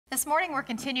This morning we're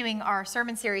continuing our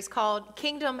sermon series called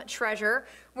Kingdom Treasure,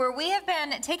 where we have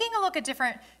been taking a look at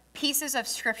different pieces of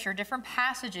scripture, different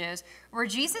passages, where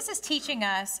Jesus is teaching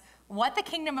us what the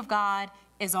kingdom of God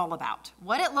is all about,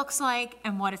 what it looks like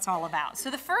and what it's all about. So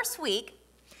the first week,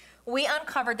 we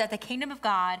uncovered that the kingdom of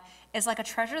God is like a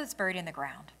treasure that's buried in the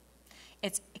ground.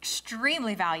 It's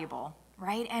extremely valuable,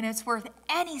 right? And it's worth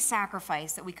any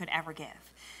sacrifice that we could ever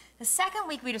give. The second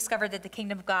week, we discovered that the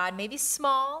kingdom of God may be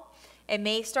small, it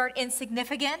may start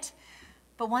insignificant,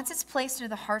 but once it's placed into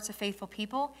the hearts of faithful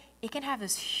people, it can have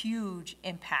this huge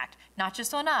impact, not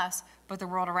just on us, but the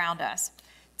world around us.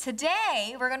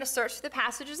 Today, we're going to search through the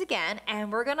passages again, and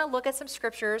we're going to look at some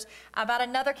scriptures about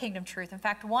another kingdom truth. In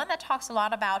fact, one that talks a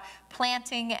lot about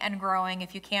planting and growing,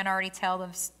 if you can't already tell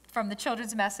them from the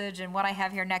children's message and what I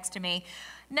have here next to me.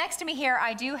 Next to me here,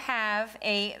 I do have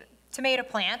a tomato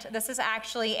plant. This is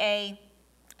actually a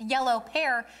yellow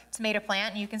pear tomato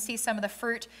plant, and you can see some of the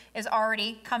fruit is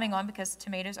already coming on because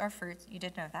tomatoes are fruits. You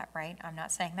did know that, right? I'm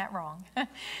not saying that wrong.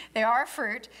 They are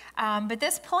fruit, but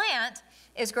this plant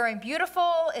is growing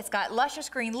beautiful. It's got luscious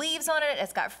green leaves on it.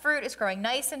 It's got fruit. It's growing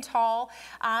nice and tall.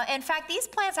 In fact, these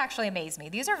plants actually amaze me.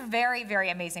 These are very,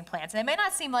 very amazing plants. They may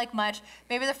not seem like much.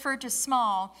 Maybe the fruit is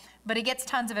small, but it gets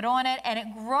tons of it on it, and it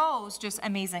grows just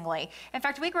amazingly. In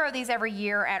fact, we grow these every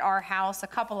year at our house, a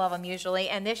couple of them usually,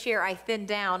 and this year I thinned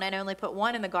down and only put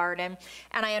one in the garden,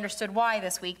 and I understood why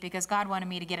this week, because God wanted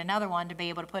me to get another one to be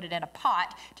able to put it in a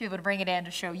pot, to be able to bring it in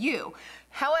to show you.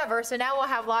 However, so now we'll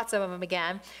have lots of them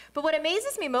again. But what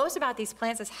amazes me most about these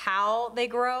plants is how they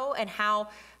grow and how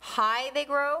high they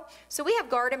grow. So we have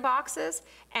garden boxes,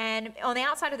 and on the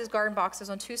outside of those garden boxes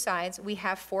on two sides, we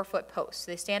have 4-foot posts.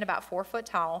 They stand about 4 foot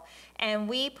tall, and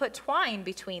we put twine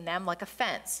between them like a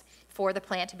fence for the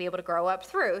plant to be able to grow up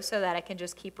through so that it can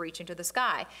just keep reaching to the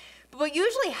sky. But what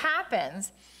usually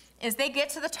happens is they get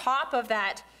to the top of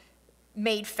that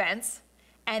made fence,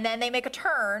 and then they make a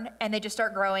turn and they just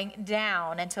start growing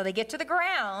down until they get to the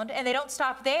ground, and they don't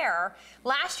stop there.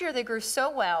 Last year they grew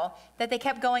so well that they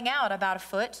kept going out about 1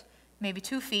 foot, maybe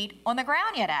 2 feet on the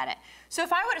ground yet at it. So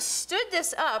if I would have stood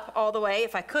this up all the way,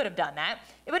 if I could have done that,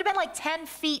 it would have been like 10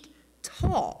 feet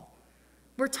tall.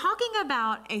 We're talking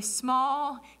about a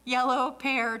small yellow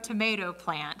pear tomato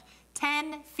plant,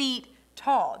 10 feet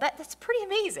tall. That's pretty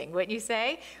amazing, wouldn't you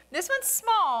say? This one's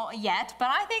small yet, but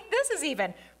I think this is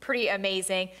even pretty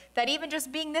amazing that even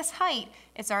just being this height,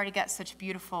 it's already got such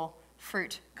beautiful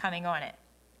fruit coming on it.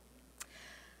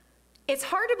 It's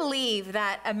hard to believe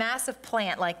that a massive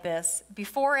plant like this,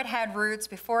 before it had roots,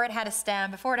 before it had a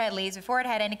stem, before it had leaves, before it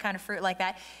had any kind of fruit like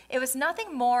that, it was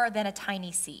nothing more than a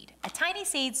tiny seed. A tiny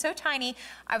seed, so tiny,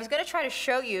 I was going to try to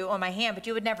show you on my hand, but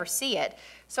you would never see it.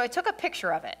 So I took a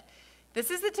picture of it. This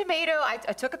is the tomato. I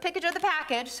took a picture of the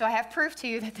package, so I have proof to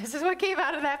you that this is what came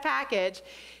out of that package.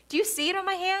 Do you see it on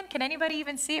my hand? Can anybody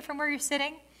even see it from where you're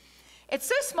sitting? It's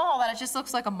so small that it just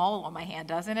looks like a mole on my hand,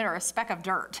 doesn't it? Or a speck of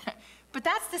dirt. But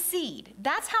that's the seed.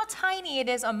 That's how tiny it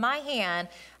is on my hand,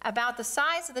 about the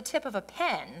size of the tip of a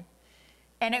pen.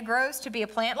 And it grows to be a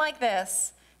plant like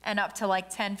this and up to like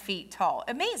 10 feet tall.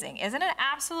 Amazing, isn't it?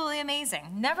 Absolutely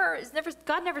amazing.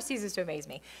 God never ceases to amaze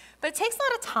me. But it takes a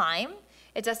lot of time.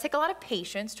 It does take a lot of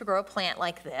patience to grow a plant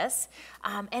like this,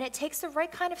 and it takes the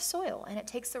right kind of soil, and it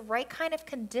takes the right kind of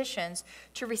conditions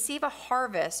to receive a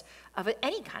harvest of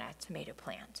any kind of tomato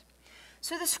plant.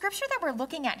 So the scripture that we're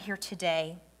looking at here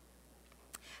today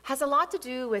has a lot to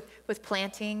do with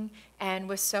planting and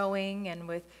with sowing and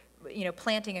with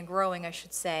planting and growing, I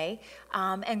should say,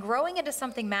 and growing into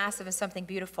something massive and something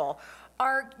beautiful.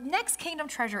 Our next kingdom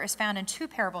treasure is found in 2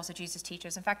 parables that Jesus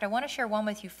teaches. In fact, I want to share one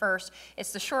with you first.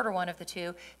 It's the shorter one of the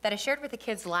 2 that I shared with the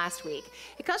kids last week.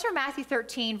 It comes from Matthew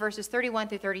 13, verses 31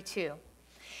 through 32.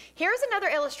 Here's another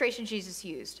illustration Jesus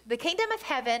used. The kingdom of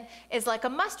heaven is like a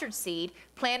mustard seed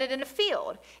planted in a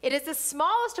field. It is the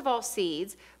smallest of all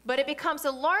seeds, but it becomes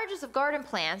the largest of garden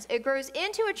plants. It grows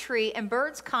into a tree, and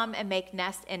birds come and make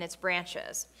nests in its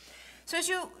branches. So as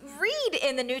you read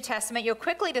in the New Testament, you'll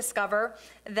quickly discover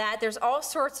that there's all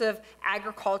sorts of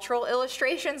agricultural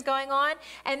illustrations going on.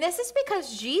 And this is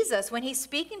because Jesus, when he's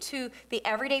speaking to the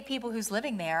everyday people who's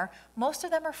living there, most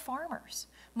of them are farmers.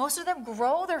 Most of them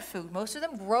grow their food. Most of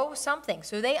them grow something.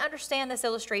 So they understand this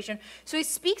illustration. So he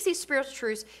speaks these spiritual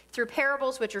truths through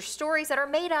parables, which are stories that are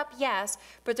made up, yes,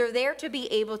 but they're there to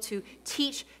be able to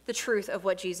teach the truth of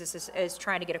what Jesus is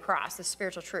trying to get across, the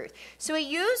spiritual truth. So he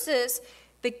uses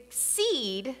the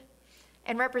seed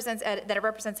and it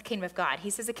represents the kingdom of God.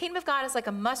 He says the kingdom of God is like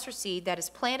a mustard seed that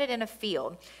is planted in a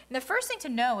field. And the first thing to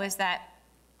know is that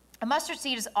A mustard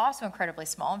seed is also incredibly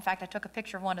small. In fact, I took a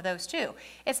picture of one of those too.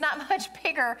 It's not much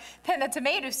bigger than the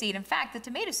tomato seed. In fact, the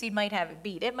tomato seed might have it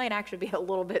beat. It might actually be a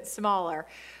little bit smaller.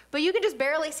 But you can just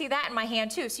barely see that in my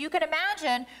hand too. So you can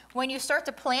imagine when you start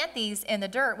to plant these in the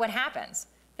dirt, what happens?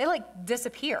 They like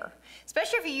disappear.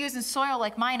 Especially if you're using soil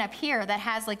like mine up here that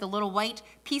has like the little white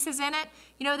pieces in it,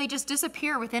 you know, they just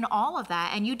disappear within all of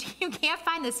that, and you can't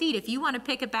find the seed. If you want to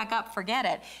pick it back up, forget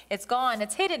it. It's gone,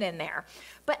 it's hidden in there.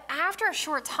 But after a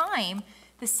short time,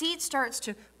 the seed starts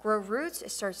to grow roots,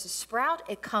 it starts to sprout,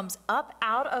 it comes up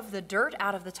out of the dirt,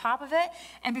 out of the top of it,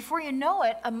 and before you know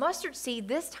it, a mustard seed,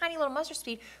 this tiny little mustard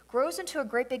seed, grows into a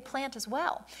great big plant as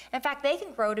well. In fact, they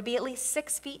can grow to be at least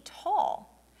 6 feet tall.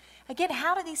 Again,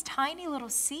 how do these tiny little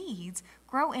seeds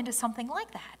grow into something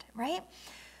like that, right?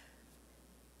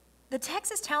 The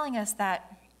text is telling us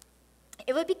that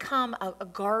it would become a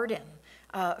garden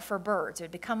for birds. It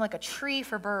would become like a tree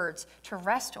for birds to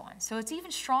rest on. So it's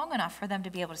even strong enough for them to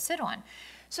be able to sit on.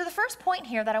 So the first point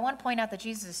here that I want to point out that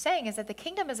Jesus is saying is that the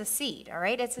kingdom is a seed, all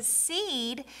right? It's a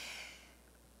seed,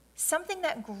 something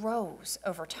that grows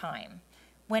over time.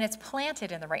 When it's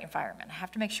planted in the right environment. I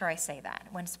have to make sure I say that.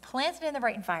 When it's planted in the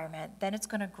right environment, then it's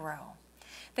going to grow.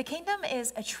 The kingdom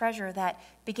is a treasure that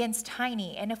begins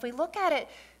tiny. And if we look at it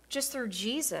just through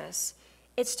Jesus,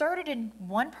 it started in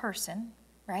one person,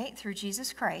 right, through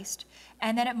Jesus Christ,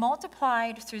 and then it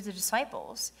multiplied through the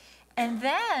disciples. And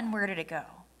then where did it go?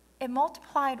 It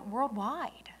multiplied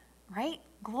worldwide, right?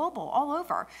 Global, all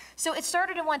over. So it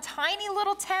started in one tiny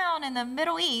little town in the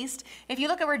Middle East. If you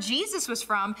look at where Jesus was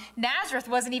from, Nazareth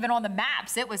wasn't even on the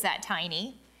maps. It was that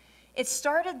tiny. It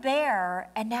started there,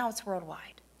 and now it's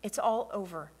worldwide. It's all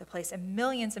over the place, and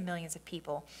millions of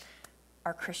people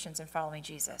are Christians and following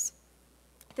Jesus.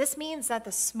 This means that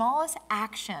the smallest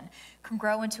action can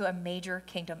grow into a major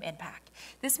kingdom impact.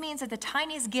 This means that the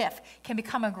tiniest gift can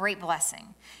become a great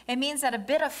blessing. It means that a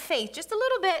bit of faith, just a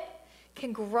little bit,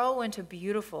 can grow into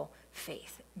beautiful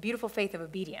faith of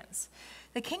obedience.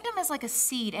 The kingdom is like a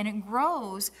seed, and it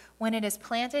grows when it is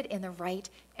planted in the right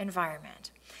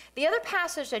environment. The other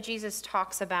passage that Jesus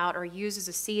talks about or uses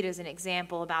a seed as an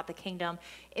example about the kingdom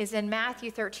is in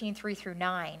Matthew 13, 3 through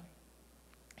 9.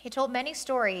 He told many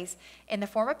stories in the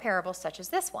form of parables such as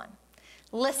this one.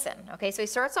 Listen, okay, so he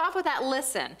starts off with that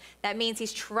listen. That means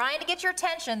he's trying to get your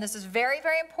attention. This is very,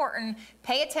 very important.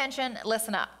 Pay attention,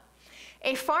 listen up.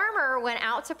 A farmer went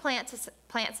out to plant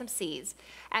some seeds.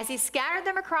 As he scattered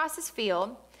them across his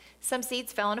field, some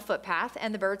seeds fell on a footpath,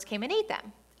 and the birds came and ate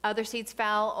them. Other seeds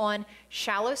fell on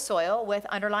shallow soil with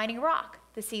underlying rock.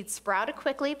 The seeds sprouted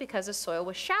quickly because the soil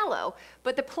was shallow,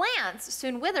 but the plants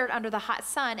soon withered under the hot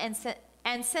sun,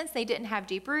 and since they didn't have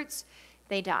deep roots,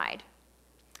 they died.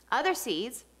 Other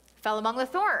seeds fell among the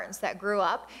thorns that grew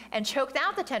up and choked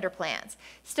out the tender plants.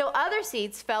 Still other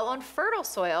seeds fell on fertile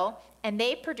soil, and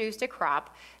they produced a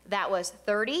crop that was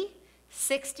 30,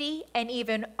 60, and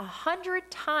even 100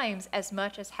 times as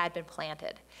much as had been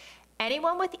planted.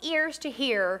 Anyone with ears to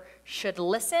hear should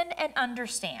listen and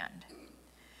understand.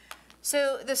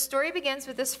 So the story begins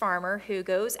with this farmer who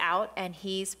goes out and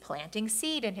he's planting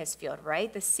seed in his field,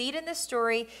 right? The seed in this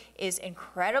story is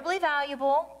incredibly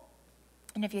valuable.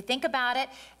 And if you think about it,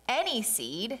 any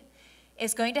seed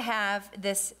is going to have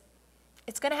this,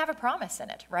 it's going to have a promise in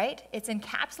it, right? It's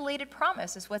encapsulated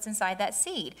promise is what's inside that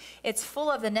seed. It's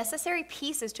full of the necessary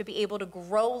pieces to be able to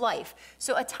grow life.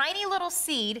 So a tiny little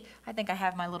seed, I think I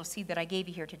have my little seed that I gave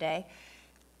you here today.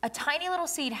 A tiny little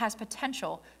seed has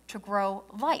potential to grow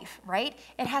life, right?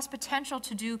 It has potential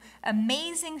to do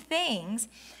amazing things.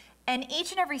 And each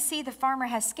and every seed the farmer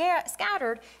has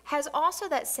scattered has also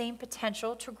that same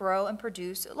potential to grow and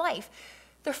produce life.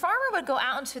 The farmer would go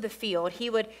out into the field.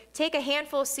 He would take a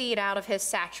handful of seed out of his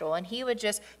satchel and he would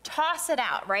just toss it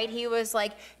out, right? He was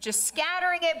like just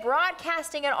scattering it,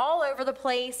 broadcasting it all over the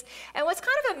place. And what's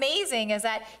kind of amazing is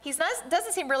that he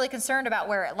doesn't seem really concerned about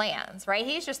where it lands, right?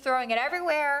 He's just throwing it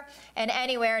everywhere and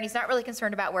anywhere, and he's not really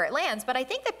concerned about where it lands. But I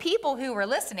think the people who were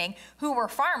listening, who were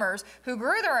farmers, who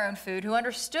grew their own food, who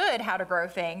understood how to grow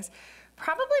things,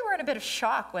 probably were in a bit of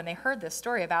shock when they heard this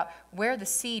story about where the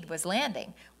seed was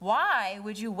landing. Why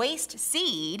would you waste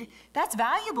seed? That's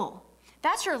valuable.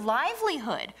 That's your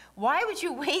livelihood. Why would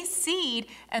you waste seed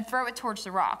and throw it towards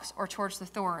the rocks or towards the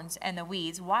thorns and the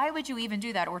weeds? Why would you even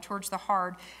do that, or towards the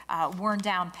hard, worn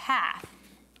down path?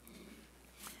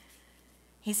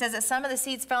 He says that some of the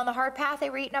seeds fell on the hard path. They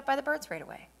were eaten up by the birds right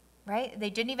away. Right? They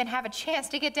didn't even have a chance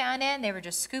to get down in. They were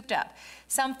just scooped up.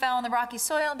 Some fell in the rocky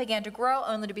soil and began to grow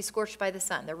only to be scorched by the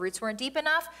sun. Their roots weren't deep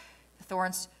enough. They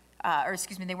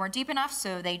weren't deep enough,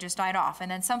 so they just died off.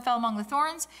 And then some fell among the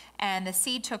thorns, and the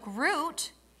seed took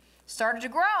root, started to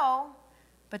grow,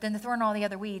 but then the thorn and all the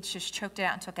other weeds just choked it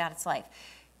out and took out its life.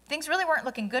 Things really weren't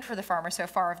looking good for the farmer so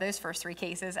far of those first 3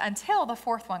 cases until the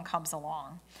 4th one comes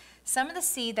along. Some of the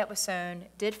seed that was sown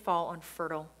did fall on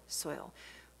fertile soil,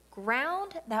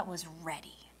 ground that was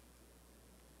ready.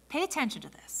 Pay attention to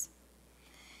this.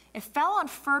 It fell on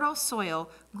fertile soil,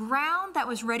 ground that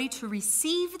was ready to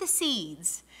receive the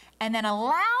seeds and then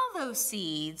allow those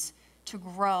seeds to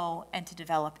grow and to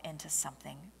develop into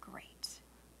something great.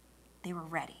 They were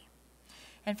ready.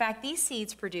 In fact, these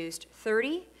seeds produced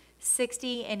 30,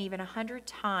 60, and even 100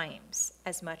 times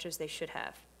as much as they should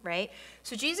have, right?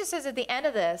 So Jesus says at the end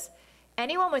of this,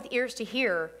 anyone with ears to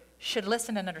hear should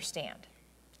listen and understand.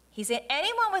 He said,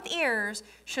 anyone with ears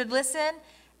should listen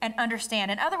and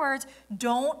understand. In other words,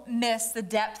 don't miss the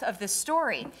depth of this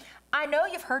story. I know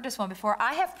you've heard this one before.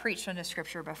 I have preached on this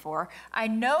scripture before. I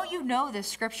know you know this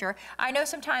scripture. I know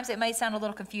sometimes it might sound a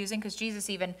little confusing because Jesus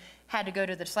even had to go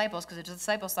to the disciples because the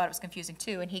disciples thought it was confusing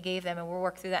too, and he gave them, and we'll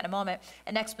work through that in a moment,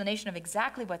 an explanation of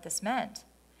exactly what this meant.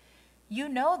 You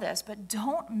know this, but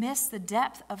don't miss the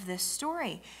depth of this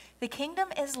story. The kingdom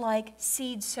is like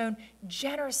seed sown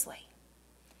generously.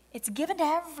 It's given to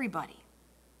everybody.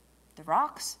 The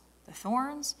rocks, the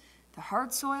thorns, the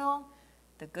hard soil,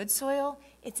 the good soil,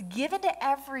 it's given to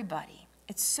everybody.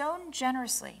 It's sown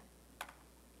generously.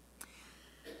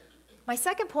 My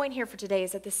second point here for today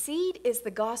is that the seed is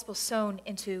the gospel sown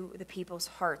into the people's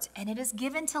hearts, and it is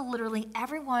given to literally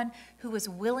everyone who is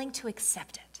willing to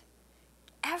accept it.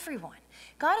 Everyone.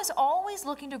 God is always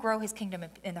looking to grow his kingdom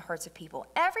in the hearts of people.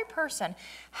 Every person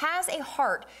has a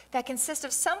heart that consists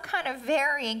of some kind of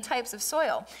varying types of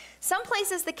soil. Some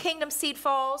places the kingdom seed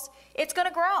falls, it's going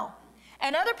to grow.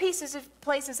 And other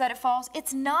places that it falls,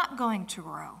 it's not going to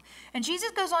grow. And Jesus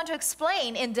goes on to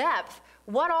explain in depth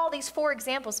what all these 4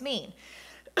 examples mean.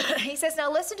 He says,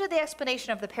 now listen to the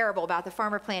explanation of the parable about the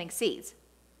farmer planting seeds.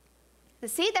 The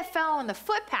seed that fell on the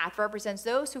footpath represents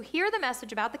those who hear the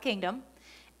message about the kingdom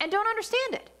and don't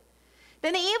understand it.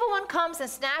 Then the evil one comes and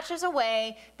snatches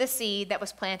away the seed that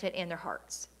was planted in their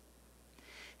hearts.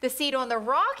 The seed on the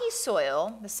rocky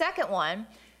soil, the second one,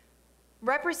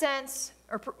 represents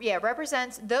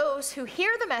those who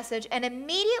hear the message and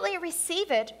immediately receive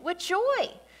it with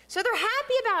joy. So they're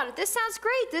happy about it. This sounds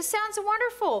great. This sounds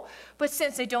wonderful. But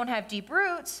since they don't have deep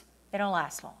roots, they don't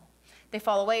last long. They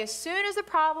fall away as soon as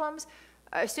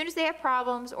they have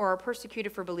problems or are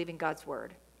persecuted for believing God's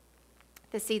word.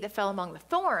 The seed that fell among the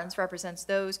thorns represents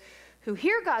those who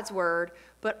hear God's word,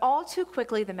 but all too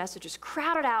quickly the message is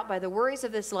crowded out by the worries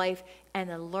of this life and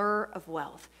the lure of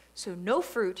wealth. So no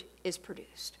fruit is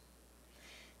produced.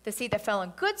 The seed that fell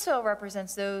in good soil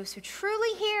represents those who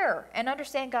truly hear and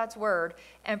understand God's word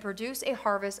and produce a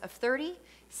harvest of 30,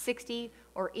 60,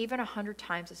 or even 100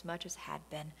 times as much as had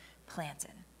been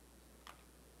planted.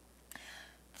 The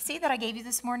seed that I gave you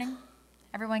this morning,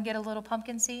 everyone get a little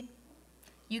pumpkin seed?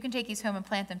 You can take these home and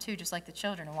plant them too, just like the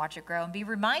children, and watch it grow and be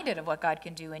reminded of what God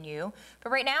can do in you.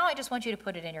 But right now, I just want you to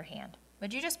put it in your hand.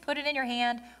 Would you just put it in your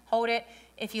hand, hold it?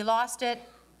 If you lost it,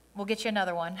 we'll get you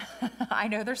another one. I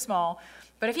know they're small.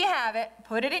 But if you have it,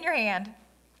 put it in your hand.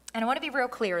 And I want to be real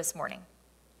clear this morning.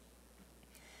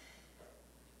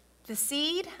 The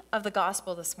seed of the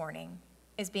gospel this morning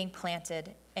is being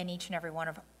planted in each and every one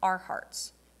of our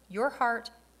hearts, your heart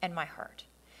and my heart.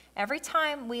 Every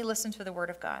time we listen to the word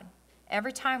of God,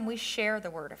 every time we share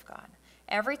the word of God,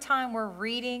 every time we're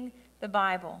reading the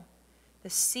Bible, the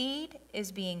seed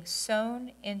is being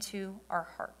sown into our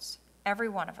hearts, every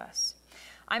one of us.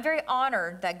 I'm very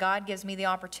honored that God gives me the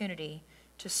opportunity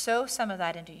to sow some of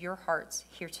that into your hearts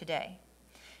here today.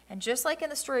 And just like in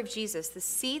the story of Jesus, the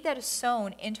seed that is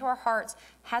sown into our hearts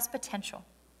has potential.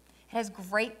 It has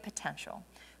great potential.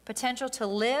 Potential to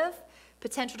live,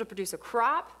 potential to produce a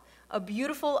crop, a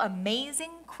beautiful,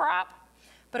 amazing crop.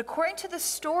 But according to the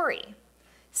story,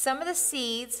 some of the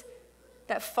seeds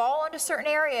that fall into certain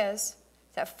areas,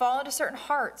 that fall into certain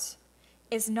hearts,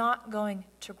 is not going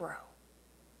to grow.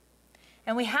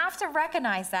 And we have to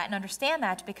recognize that and understand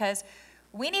that because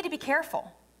we need to be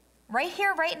careful. Right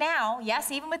here, right now,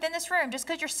 yes, even within this room, just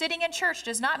because you're sitting in church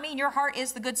does not mean your heart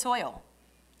is the good soil.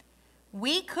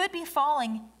 We could be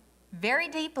falling very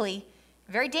deeply,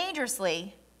 very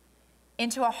dangerously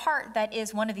into a heart that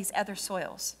is one of these other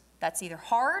soils. That's either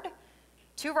hard,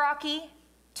 too rocky,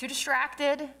 too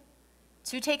distracted,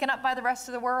 too taken up by the rest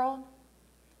of the world.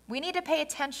 We need to pay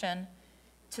attention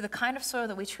to the kind of soil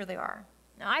that we truly are.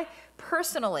 Now, I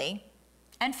personally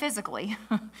and physically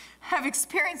have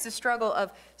experienced the struggle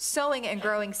of sowing and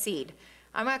growing seed.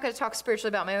 I'm not going to talk spiritually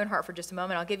about my own heart for just a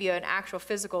moment. I'll give you an actual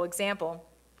physical example.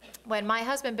 When my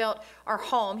husband built our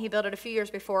home, he built it a few years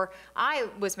before I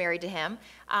was married to him,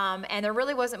 and there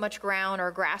really wasn't much ground or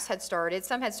grass had started.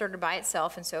 Some had started by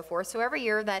itself and so forth. So every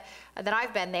year that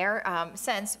I've been there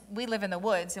since, we live in the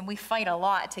woods and we fight a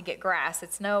lot to get grass.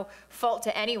 It's no fault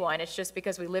to anyone. It's just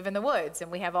because we live in the woods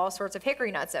and we have all sorts of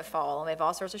hickory nuts that fall, and we have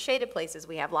all sorts of shaded places.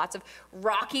 We have lots of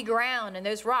rocky ground, and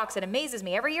those rocks, it amazes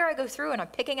me. Every year I go through and I'm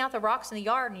picking out the rocks in the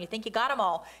yard, and you think you got them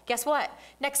all. Guess what?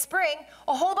 Next spring,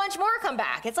 a whole bunch more come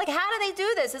back. It's like, how do they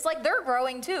do this? It's like they're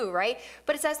growing too, right?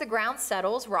 But it's as the ground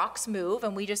settles, rocks move,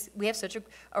 and we have such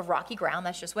a rocky ground.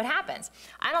 That's just what happens.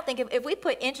 I don't think if we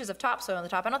put inches of topsoil on the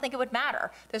top, I don't think it would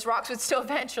matter. Those rocks would still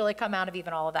eventually come out of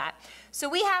even all of that. So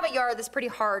we have a yard that's pretty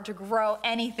hard to grow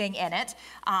anything in it,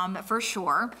 for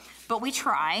sure, but we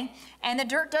try. And the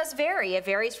dirt does vary. It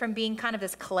varies from being kind of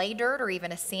this clay dirt or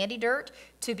even a sandy dirt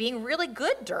to being really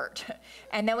good dirt.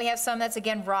 And then we have some that's,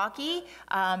 again, rocky,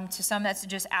 to some that's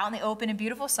just out in the open and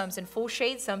beautiful. Some's in full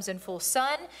shade, some's in full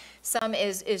sun, some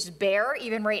is bare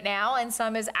even right now, and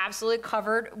some is absolutely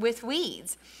covered with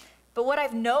weeds. But what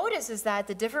I've noticed is that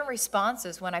the different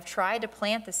responses when I've tried to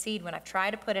plant the seed, when I've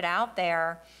tried to put it out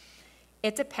there,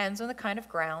 it depends on the kind of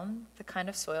ground, the kind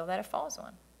of soil that it falls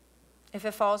on. If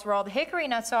it falls where all the hickory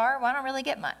nuts are, well, I don't really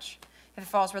get much. If it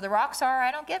falls where the rocks are,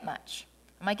 I don't get much.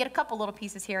 I might get a couple little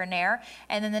pieces here and there,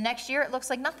 and then the next year it looks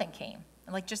like nothing came.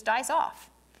 It like just dies off.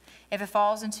 If it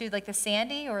falls into like the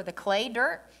sandy or the clay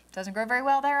dirt, it doesn't grow very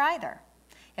well there either.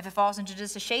 If it falls into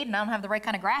just a shade and I don't have the right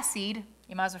kind of grass seed,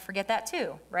 you might as well forget that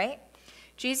too, right?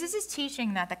 Jesus is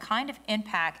teaching that the kind of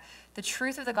impact the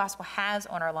truth of the gospel has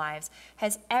on our lives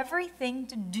has everything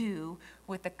to do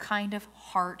with the kind of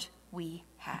heart we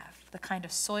have, the kind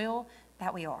of soil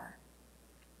that we are.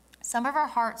 Some of our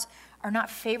hearts are not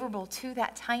favorable to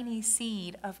that tiny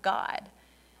seed of God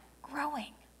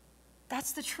growing.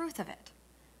 That's the truth of it.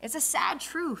 It's a sad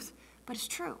truth, but it's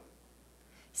true.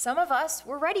 Some of us,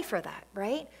 we're ready for that,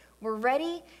 right? We're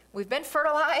ready. We've been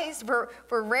fertilized. We're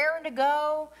raring to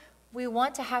go. We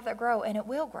want to have that grow, and it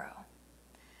will grow.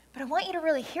 But I want you to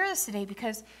really hear this today,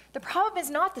 because the problem is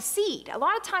not the seed. A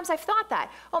lot of times I've thought that,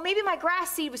 oh, maybe my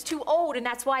grass seed was too old and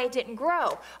that's why it didn't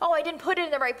grow. Oh, I didn't put it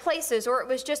in the right places, or it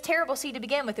was just terrible seed to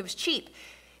begin with. It was cheap.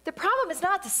 The problem is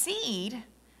not the seed.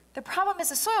 The problem is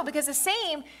the soil, because the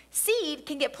same seed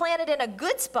can get planted in a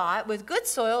good spot with good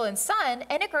soil and sun,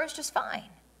 and it grows just fine.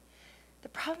 The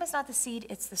problem is not the seed,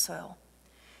 it's the soil.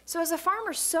 So as a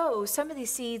farmer sows, some of these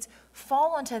seeds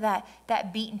fall onto that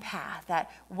beaten path,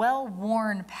 that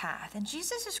well-worn path. And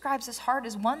Jesus describes this heart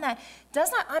as one that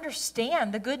does not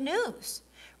understand the good news,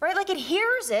 right? Like it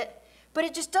hears it, but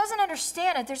it just doesn't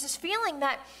understand it. There's this feeling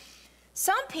that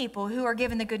some people who are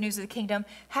given the good news of the kingdom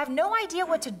have no idea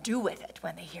what to do with it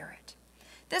when they hear it.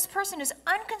 This person is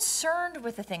unconcerned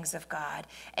with the things of God.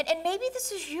 And maybe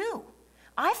this is you.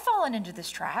 I've fallen into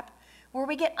this trap where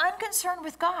we get unconcerned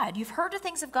with God. You've heard the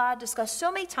things of God discussed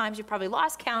so many times, you've probably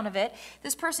lost count of it.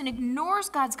 This person ignores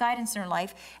God's guidance in their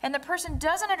life, and the person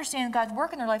doesn't understand God's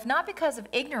work in their life, not because of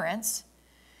ignorance,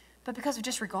 but because of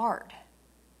disregard.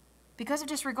 Because of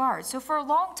disregard. So for a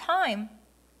long time,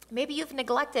 maybe you've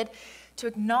neglected to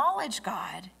acknowledge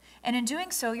God, and in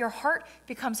doing so, your heart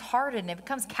becomes hardened, it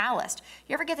becomes calloused.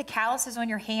 You ever get the calluses on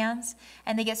your hands,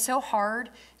 and they get so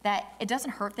hard that it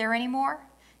doesn't hurt there anymore?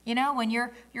 You know, when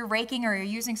you're raking or you're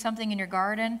using something in your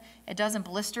garden, it doesn't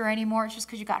blister anymore. It's just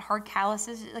because you got hard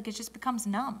calluses. Like it just becomes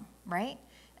numb, right?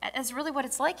 That's really what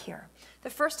it's like here. The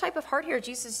first type of heart here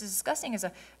Jesus is discussing is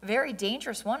a very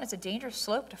dangerous one. It's a dangerous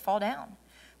slope to fall down.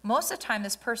 Most of the time,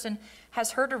 this person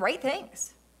has heard the right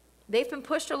things. They've been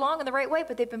pushed along in the right way,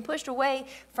 but they've been pushed away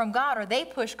from God, or they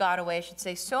push God away, I should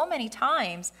say, so many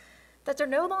times that they're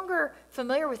no longer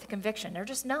familiar with the conviction. They're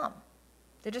just numb.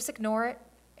 They just ignore it.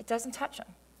 It doesn't touch them.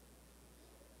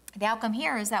 The outcome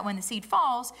here is that when the seed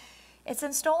falls, it's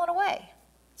then stolen away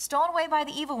by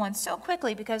the evil one so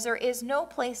quickly because there is no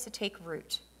place to take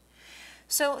root.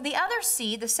 So the other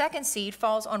seed, the second seed,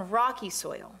 falls on rocky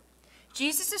soil.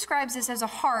 Jesus describes this as a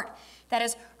heart that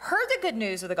has heard the good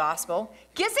news of the gospel,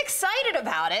 gets excited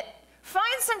about it,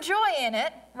 finds some joy in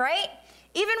it, right?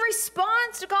 Even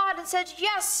responds to God and says,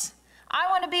 yes, I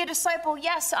want to be a disciple.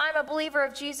 Yes, I'm a believer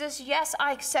of Jesus. Yes,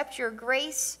 I accept your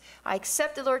grace. I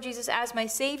accept the Lord Jesus as my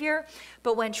Savior.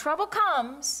 But when trouble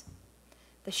comes,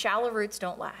 the shallow roots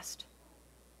don't last,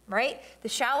 right? The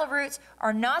shallow roots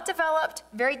are not developed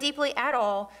very deeply at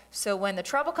all. So when the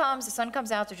trouble comes, the sun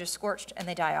comes out, they're just scorched and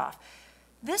they die off.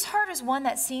 This heart is one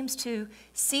that seems to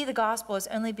see the gospel as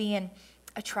only being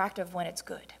attractive when it's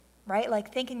good, right?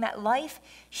 Like thinking that life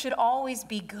should always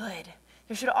be good.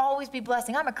 There should always be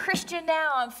blessing. I'm a Christian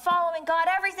now. I'm following God.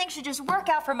 Everything should just work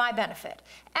out for my benefit.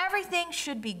 Everything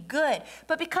should be good.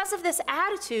 But because of this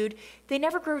attitude, they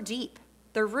never grow deep.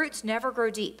 Their roots never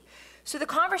grow deep. So the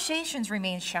conversations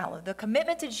remain shallow. The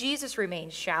commitment to Jesus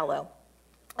remains shallow.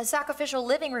 The sacrificial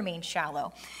living remains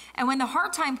shallow. And when the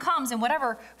hard time comes, in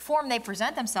whatever form they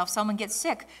present themselves, someone gets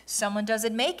sick, someone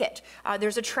doesn't make it,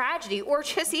 there's a tragedy, or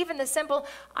just even the simple,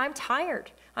 I'm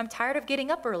tired. I'm tired of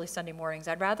getting up early Sunday mornings.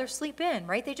 I'd rather sleep in,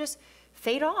 right? They just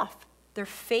fade off. Their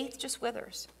faith just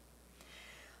withers.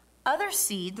 Other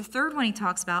seed, the third one he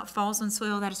talks about, falls on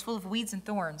soil that is full of weeds and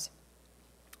thorns.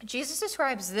 Jesus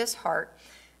describes this heart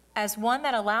as one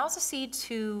that allows a seed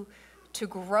to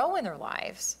grow in their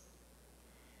lives,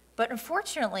 but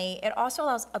unfortunately, it also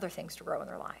allows other things to grow in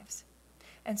their lives.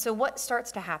 And so what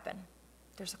starts to happen?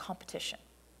 There's a competition,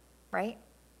 right?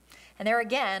 And there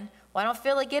again, well, I don't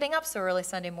feel like getting up so early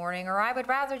Sunday morning, or I would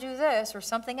rather do this, or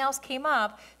something else came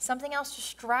up. Something else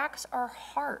distracts our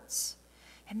hearts.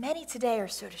 And many today are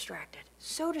so distracted,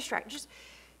 so distracted. Just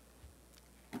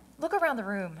look around the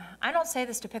room. I don't say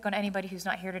this to pick on anybody who's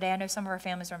not here today. I know some of our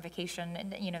families are on vacation,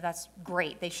 and that's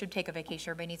great. They should take a vacation.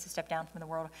 Everybody needs to step down from the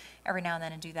world every now and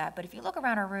then and do that. But if you look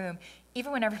around our room,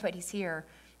 even when everybody's here,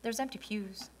 there's empty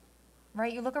pews,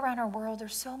 right? You look around our world,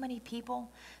 there's so many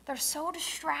people. They're so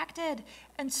distracted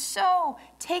and so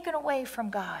taken away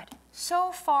from God,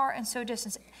 so far and so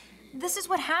distant. This is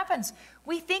what happens.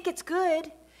 We think it's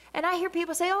good. And I hear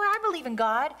people say, oh, I believe in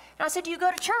God. And I said, do you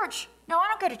go to church? No, I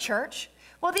don't go to church.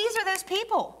 Well, these are those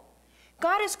people.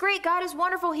 God is great. God is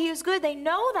wonderful. He is good. They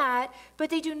know that, but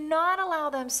they do not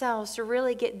allow themselves to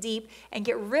really get deep and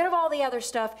get rid of all the other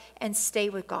stuff and stay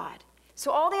with God. So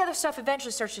all the other stuff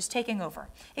eventually starts just taking over.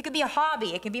 It could be a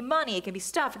hobby. It can be money. It can be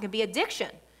stuff. It can be addiction.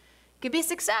 It could be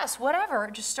success, whatever.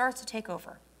 It just starts to take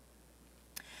over.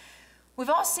 We've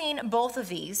all seen both of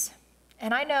these.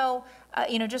 And I know,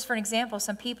 just for an example,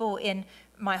 some people in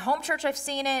my home church, I've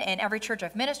seen it, and every church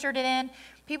I've ministered it in,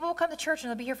 people will come to church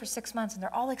and they'll be here for 6 months and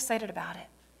they're all excited about it.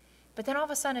 But then all of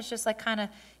a sudden it's just like kind of,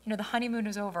 the honeymoon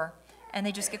is over and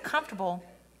they just get comfortable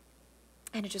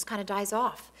and it just kind of dies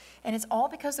off. And it's all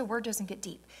because the word doesn't get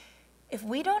deep. If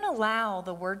we don't allow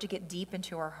the word to get deep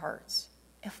into our hearts,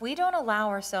 if we don't allow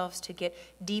ourselves to get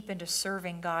deep into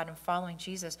serving God and following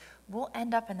Jesus, we'll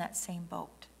end up in that same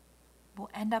boat.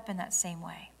 We'll end up in that same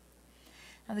way.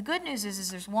 Now, the good news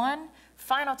is there's one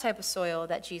final type of soil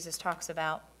that Jesus talks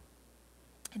about.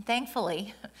 And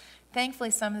thankfully,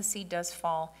 some of the seed does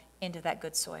fall into that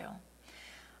good soil.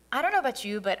 I don't know about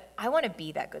you, but I want to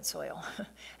be that good soil.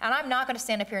 And I'm not going to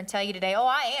stand up here and tell you today, oh,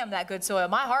 I am that good soil.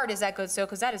 My heart is that good soil,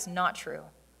 because that is not true.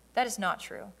 That is not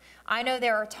true. I know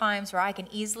there are times where I can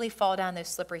easily fall down those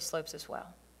slippery slopes as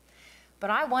well. But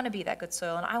I want to be that good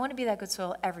soil, and I want to be that good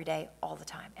soil every day, all the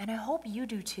time. And I hope you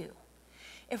do too.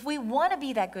 If we want to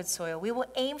be that good soil, we will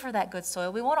aim for that good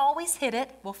soil. We won't always hit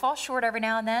it. We'll fall short every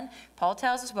now and then. Paul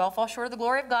tells us we'll fall short of the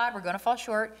glory of God. We're going to fall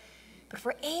short. But if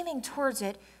we're aiming towards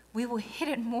it, we will hit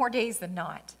it more days than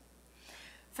not.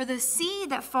 For the seed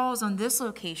that falls on this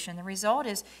location, the result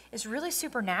is really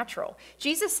supernatural.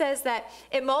 Jesus says that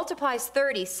it multiplies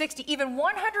 30, 60, even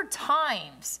 100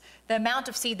 times the amount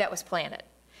of seed that was planted.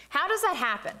 How does that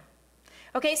happen?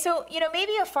 Okay, so,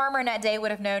 maybe a farmer in that day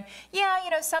would have known,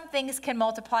 some things can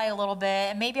multiply a little bit,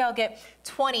 and maybe I'll get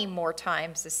 20 more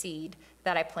times the seed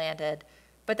that I planted.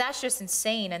 But that's just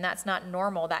insane, and that's not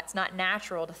normal. That's not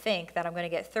natural to think that I'm going to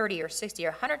get 30 or 60 or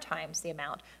 100 times the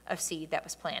amount of seed that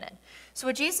was planted. So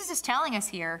what Jesus is telling us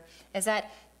here is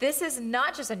that this is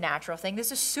not just a natural thing.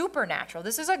 This is supernatural.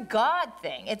 This is a God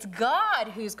thing. It's God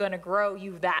who's going to grow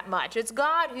you that much. It's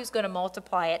God who's going to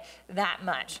multiply it that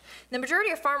much. The majority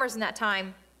of farmers in that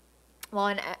time, well,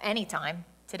 in any time,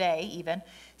 today even,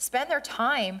 spend their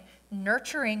time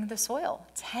nurturing the soil,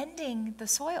 tending the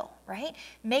soil, right?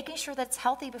 Making sure that it's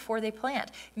healthy before they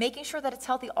plant, making sure that it's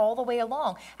healthy all the way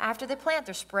along. After they plant,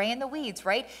 they're spraying the weeds,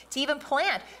 right? To even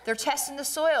plant, they're testing the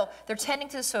soil, they're tending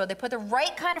to the soil. They put the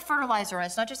right kind of fertilizer on.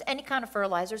 It's not just any kind of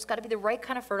fertilizer. It's got to be the right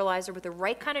kind of fertilizer with the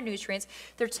right kind of nutrients.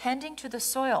 They're tending to the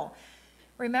soil.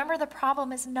 Remember, the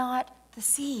problem is not the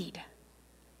seed.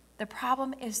 The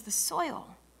problem is the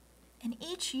soil. And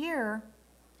each year,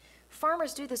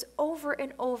 farmers do this over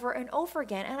and over and over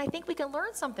again, and I think we can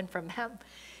learn something from them.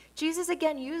 Jesus,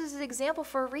 again, uses an example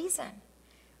for a reason.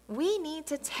 We need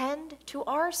to tend to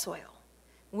our soil.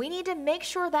 We need to make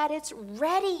sure that it's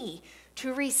ready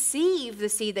to receive the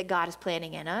seed that God is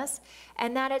planting in us,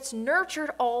 and that it's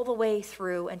nurtured all the way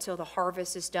through until the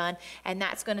harvest is done, and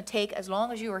that's going to take as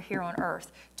long as you are here on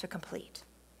earth to complete.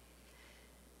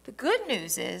 The good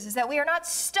news is that we are not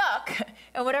stuck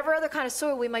in whatever other kind of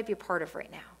soil we might be a part of right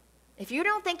now. If you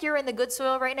don't think you're in the good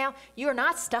soil right now, you are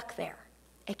not stuck there.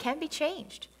 It can be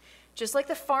changed. Just like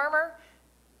the farmer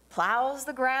plows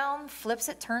the ground, flips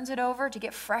it, turns it over to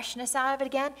get freshness out of it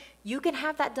again, you can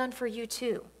have that done for you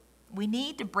too. We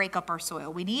need to break up our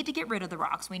soil. We need to get rid of the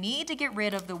rocks. We need to get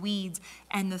rid of the weeds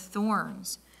and the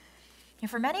thorns. And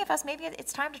for many of us, maybe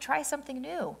it's time to try something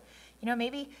new.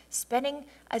 Maybe spending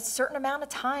a certain amount of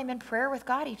time in prayer with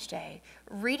God each day,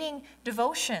 reading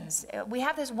devotions. We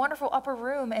have this wonderful upper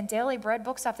room and daily bread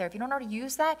books up there. If you don't already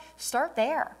use that, start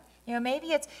there.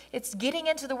 Maybe it's getting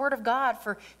into the Word of God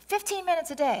for 15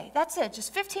 minutes a day. That's it,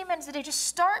 just 15 minutes a day. Just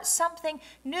start something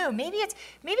new. Maybe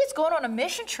it's going on a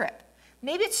mission trip.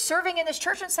 Maybe it's serving in this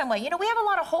church in some way. We have a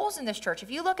lot of holes in this church. If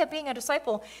you look at being a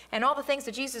disciple and all the things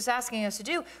that Jesus is asking us to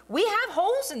do, we have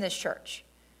holes in this church.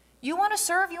 You want to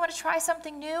serve? You want to try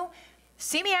something new?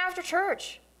 See me after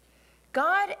church.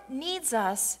 God needs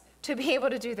us to be able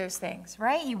to do those things,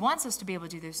 right? He wants us to be able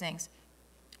to do those things.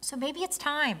 So maybe it's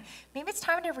time. Maybe it's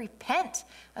time to repent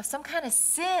of some kind of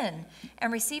sin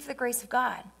and receive the grace of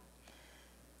God.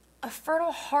 A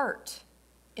fertile heart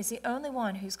is the only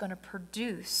one who's going to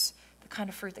produce the kind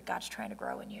of fruit that God's trying to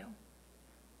grow in you.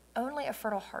 Only a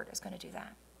fertile heart is going to do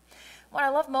that. What I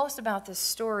love most about this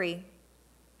story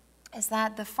is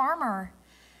that the farmer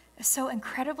is so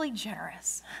incredibly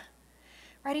generous,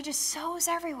 right? He just sows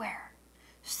everywhere,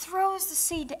 just throws the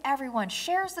seed to everyone,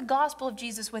 shares the gospel of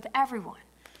Jesus with everyone.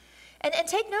 And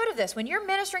take note of this. When you're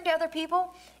ministering to other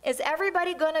people, is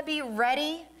everybody going to be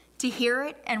ready to hear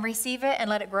it and receive it and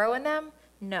let it grow in them?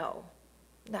 No.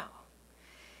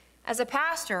 As a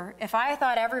pastor, if I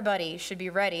thought everybody should be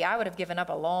ready, I would have given up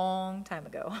a long time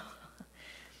ago.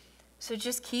 So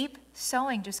just keep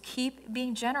sowing. Just keep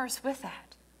being generous with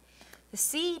that. The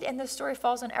seed in this story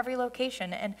falls on every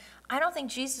location. And I don't think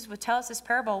Jesus would tell us this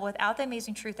parable without the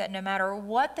amazing truth that no matter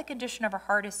what the condition of our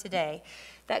heart is today,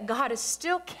 that God is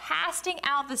still casting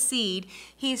out the seed.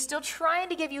 He is still trying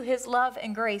to give you his love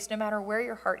and grace no matter where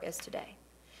your heart is today.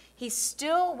 He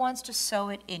still wants to sow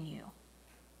it in you,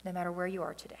 no matter where you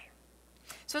are today.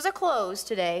 So as I close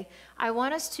today, I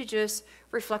want us to just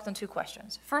reflect on two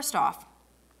questions. First off,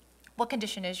 what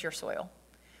condition is your soil?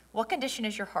 What condition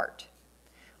is your heart?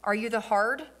 Are you the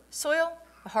hard soil,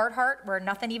 the hard heart where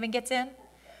nothing even gets in?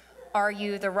 Are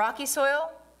you the rocky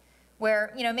soil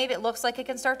where, maybe it looks like it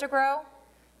can start to grow,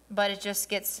 but it just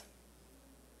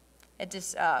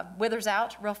withers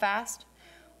out real fast?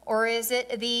 Or is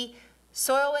it the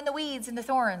soil in the weeds and the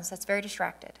thorns that's very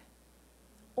distracted?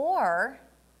 Or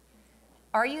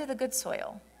are you the good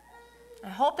soil? I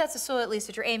hope that's the soil at least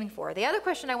that you're aiming for. The other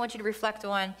question I want you to reflect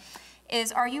on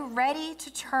is, are you ready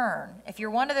to turn? If you're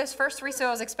one of those first three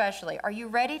soils especially, are you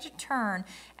ready to turn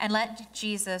and let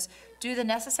Jesus do the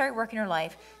necessary work in your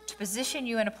life to position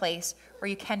you in a place where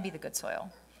you can be the good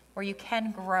soil, where you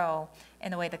can grow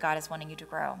in the way that God is wanting you to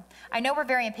grow? I know we're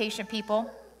very impatient people,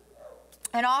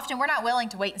 and often we're not willing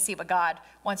to wait and see what God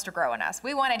wants to grow in us.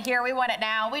 We want it here, we want it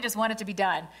now, we just want it to be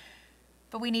done.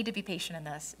 But we need to be patient in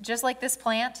this. Just like this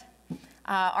plant,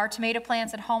 our tomato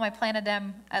plants at home, I planted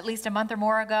them at least a month or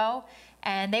more ago,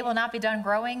 and they will not be done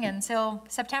growing until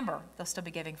September. They'll still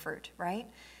be giving fruit, right?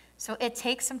 So it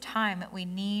takes some time. We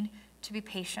need to be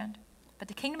patient. But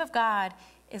the kingdom of God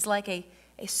is like a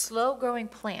slow-growing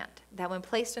plant that when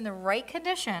placed in the right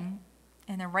condition,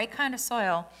 in the right kind of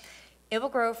soil, it will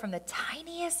grow from the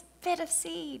tiniest bit of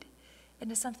seed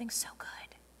into something so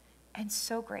good and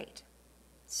so great.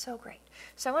 So great.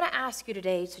 So I want to ask you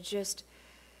today to just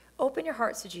open your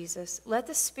hearts to Jesus. Let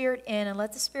the Spirit in and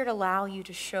let the Spirit allow you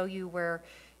to show you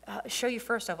show you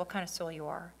first off what kind of soil you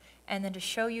are, and then to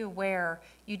show you where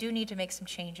you do need to make some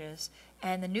changes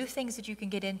and the new things that you can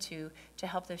get into to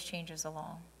help those changes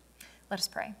along. Let us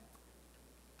pray.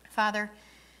 Father,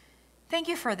 thank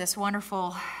you for this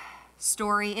wonderful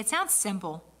story. It sounds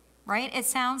simple, right? It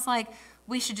sounds like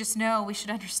we should just know, we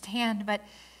should understand, but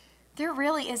there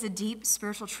really is a deep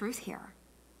spiritual truth here.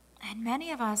 And many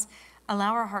of us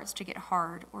allow our hearts to get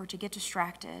hard or to get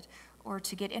distracted or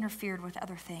to get interfered with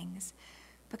other things.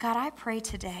 But God, I pray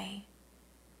today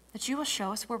that you will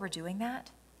show us where we're doing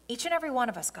that. Each and every one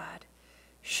of us, God.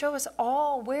 Show us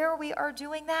all where we are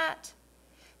doing that.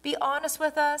 Be honest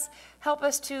with us. Help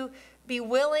us to be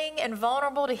willing and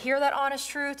vulnerable to hear that honest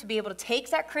truth, to be able to take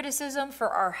that criticism for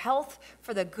our health,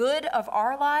 for the good of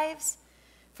our lives,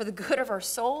 for the good of our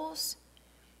souls.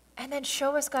 And then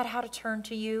show us, God, how to turn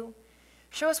to you.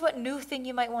 Show us what new thing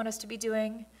you might want us to be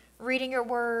doing, reading your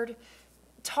word,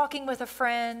 talking with a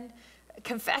friend,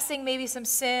 confessing maybe some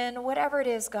sin, whatever it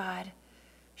is, God.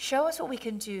 Show us what we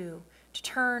can do to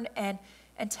turn and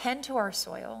tend to our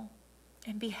soil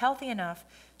and be healthy enough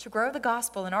to grow the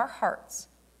gospel in our hearts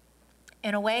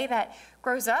in a way that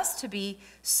grows us to be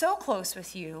so close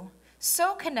with you,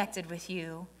 so connected with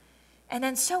you, and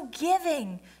then so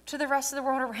giving to the rest of the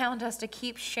world around us to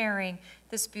keep sharing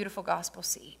this beautiful gospel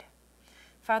seed.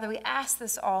 Father, we ask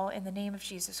this all in the name of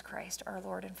Jesus Christ, our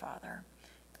Lord and Father.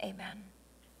 Amen.